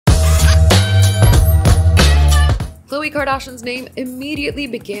Khloe Kardashian's name immediately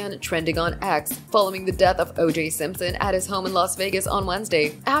began trending on X following the death of O.J. Simpson at his home in Las Vegas on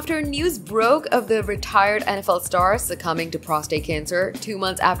Wednesday. After news broke of the retired NFL star succumbing to prostate cancer 2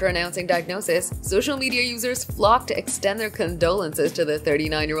 months after announcing diagnosis, social media users flocked to extend their condolences to the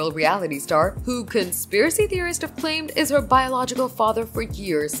 39-year-old reality star, who conspiracy theorists have claimed is her biological father for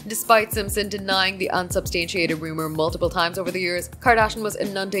years. Despite Simpson denying the unsubstantiated rumor multiple times over the years, Kardashian was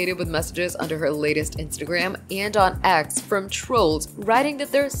inundated with messages under her latest Instagram and on X from trolls writing that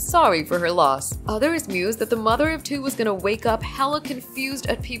they're sorry for her loss. Others mused that the mother of two was gonna wake up hella confused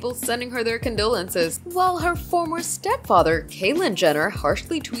at people sending her their condolences, while her former stepfather, Caitlyn Jenner,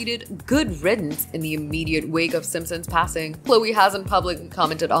 harshly tweeted "good riddance" in the immediate wake of Simpson's passing. Khloe hasn't publicly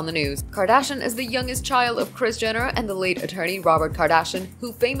commented on the news. Kardashian is the youngest child of Kris Jenner and the late attorney Robert Kardashian,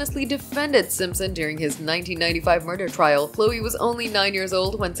 who famously defended Simpson during his 1995 murder trial. Khloe was only 9 years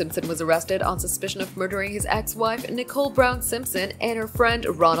old when Simpson was arrested on suspicion of murdering his ex-wife Nicole Brown Simpson and her friend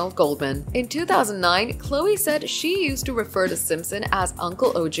Ronald Goldman. In 2009, Khloe said she used to refer to Simpson as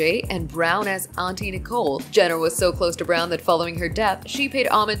Uncle OJ and Brown as Auntie Nicole. Jenner was so close to Brown that following her death, she paid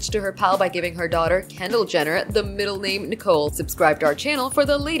homage to her pal by giving her daughter, Kendall Jenner, the middle name Nicole. Subscribe to our channel for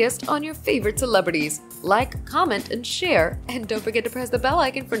the latest on your favorite celebrities. Like, comment, and share, and don't forget to press the bell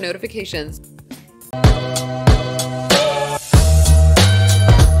icon for notifications.